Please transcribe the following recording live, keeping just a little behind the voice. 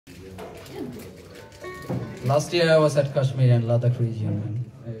Last year I was at Kashmir and Ladakh region,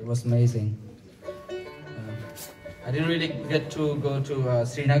 and it was amazing. I didn't really get to go to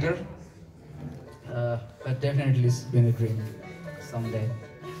Srinagar, but definitely it's been a dream someday.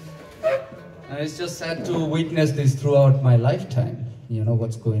 And it's just sad to witness this throughout my lifetime, you know,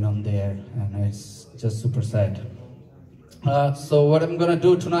 what's going on there, and it's just super sad. So what I'm gonna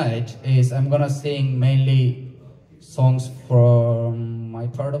do tonight is I'm gonna sing mainly songs from my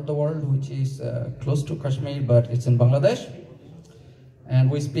part of the world, which is close to Kashmir, but it's in Bangladesh. And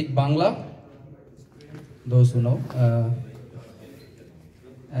we speak Bangla, those who know.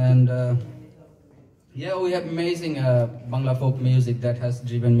 Yeah, we have amazing Bangla folk music that has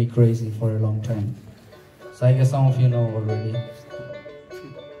driven me crazy for a long time. So I guess some of you know already.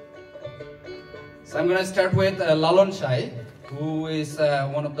 So I'm going to start with Lalon Shai, who is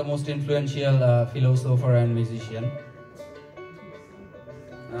one of the most influential philosopher and musician.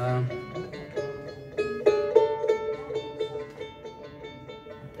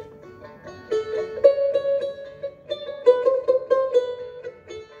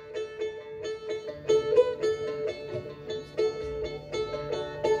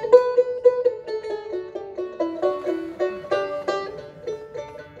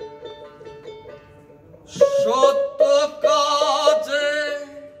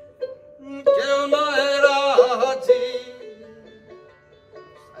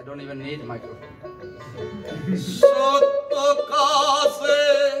 I don't even need a microphone.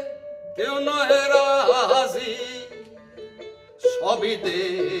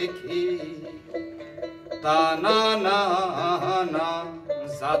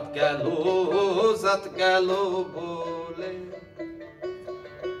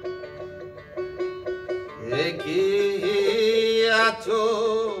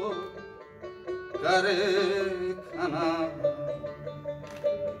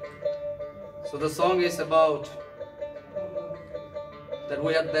 So the song is about that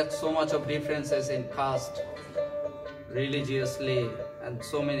we have that so much of differences in caste, religiously, and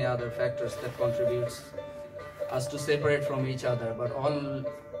so many other factors that contributes us to separate from each other. But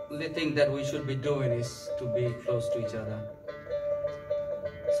only thing that we should be doing is to be close to each other.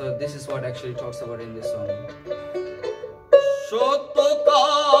 So this is what actually talks about in this song.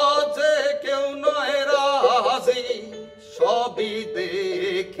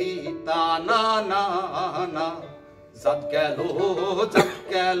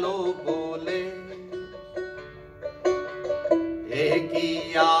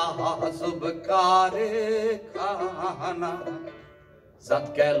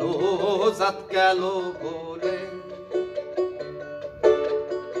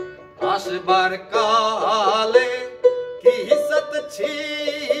 Ashbar kale ki sat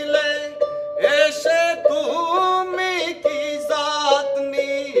chile eshe tumi ki zat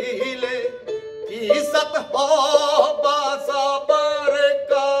nile ki sat ho bazabar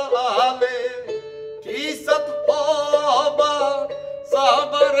kale ki sat ho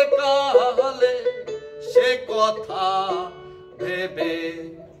bazabar kale she kotha bhebe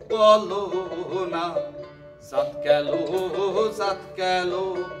bolo na Zat kelo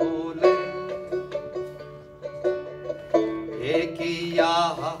bole Ekiya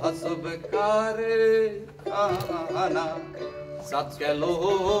hasub kare khana Zat kelo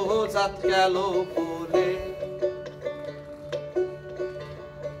bole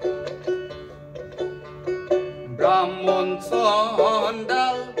Brahmon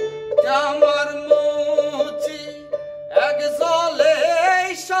sondal jamar muchi egzole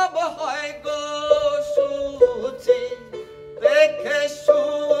shab hoy go দেখে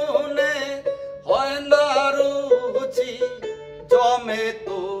শুনে হয় না রুচি জমে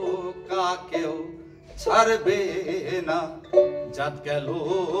তো কাকেও ছাড়বে না জাত গেল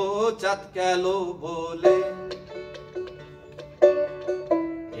বলে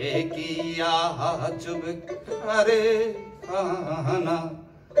একিয়া চুপ করে খানা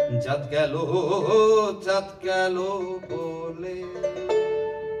জাত গেল বলে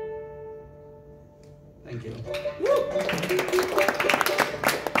Thank you.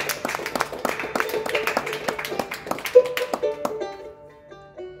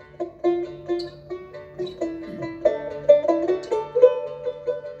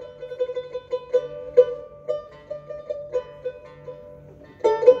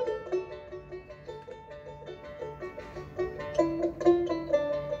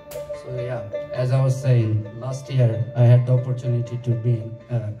 So yeah, as I was saying, last year I had the opportunity to be in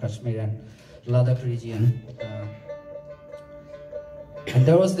Kashmir and Ladakh region, and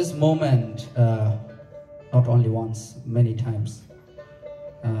there was this moment, not only once, many times,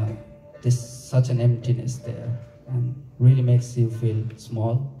 this such an emptiness there, and really makes you feel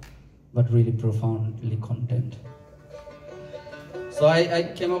small, but really profoundly content. So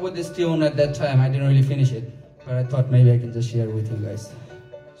I came up with this tune at that time. I didn't really finish it, but I thought maybe I can just share it with you guys.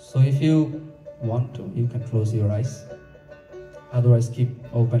 So if you want to, you can close your eyes. Otherwise, keep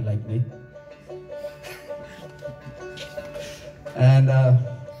open like me. And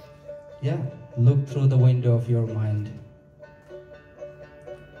yeah, look through the window of your mind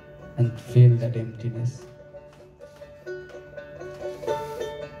and feel that emptiness.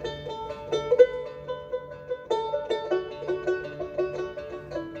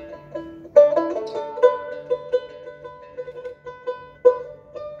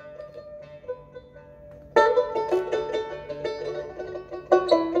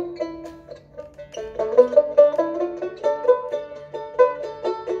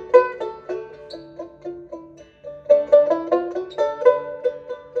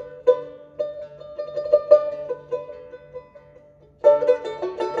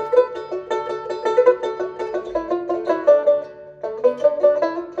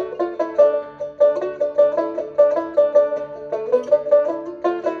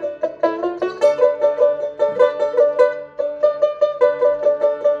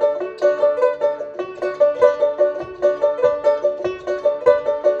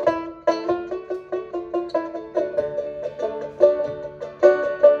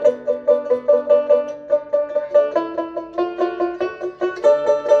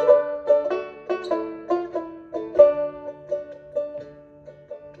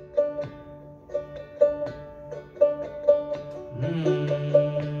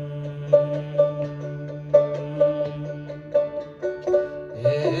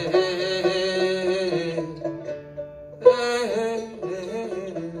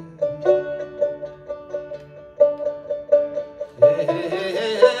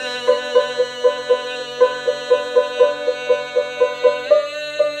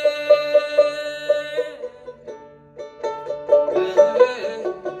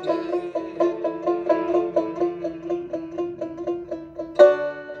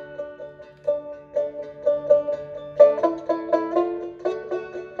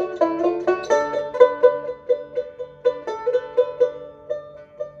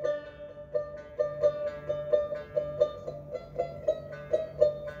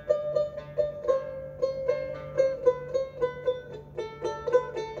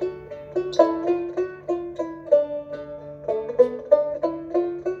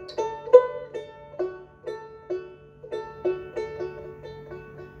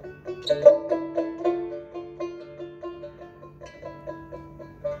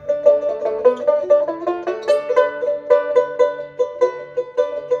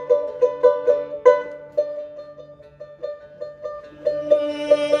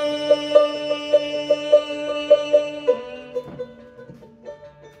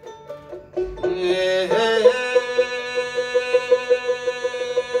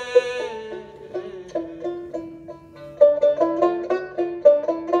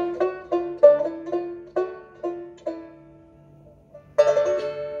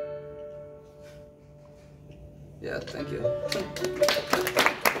 Yeah, thank you.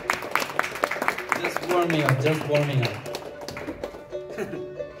 Just warming up.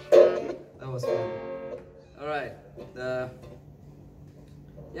 That was fun. All right.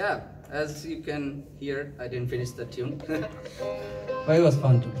 Yeah, as you can hear, I didn't finish the tune, but it was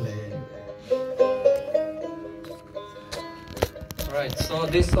fun to play anyway. All right. So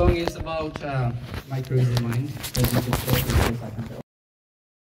this song is about my crazy mind.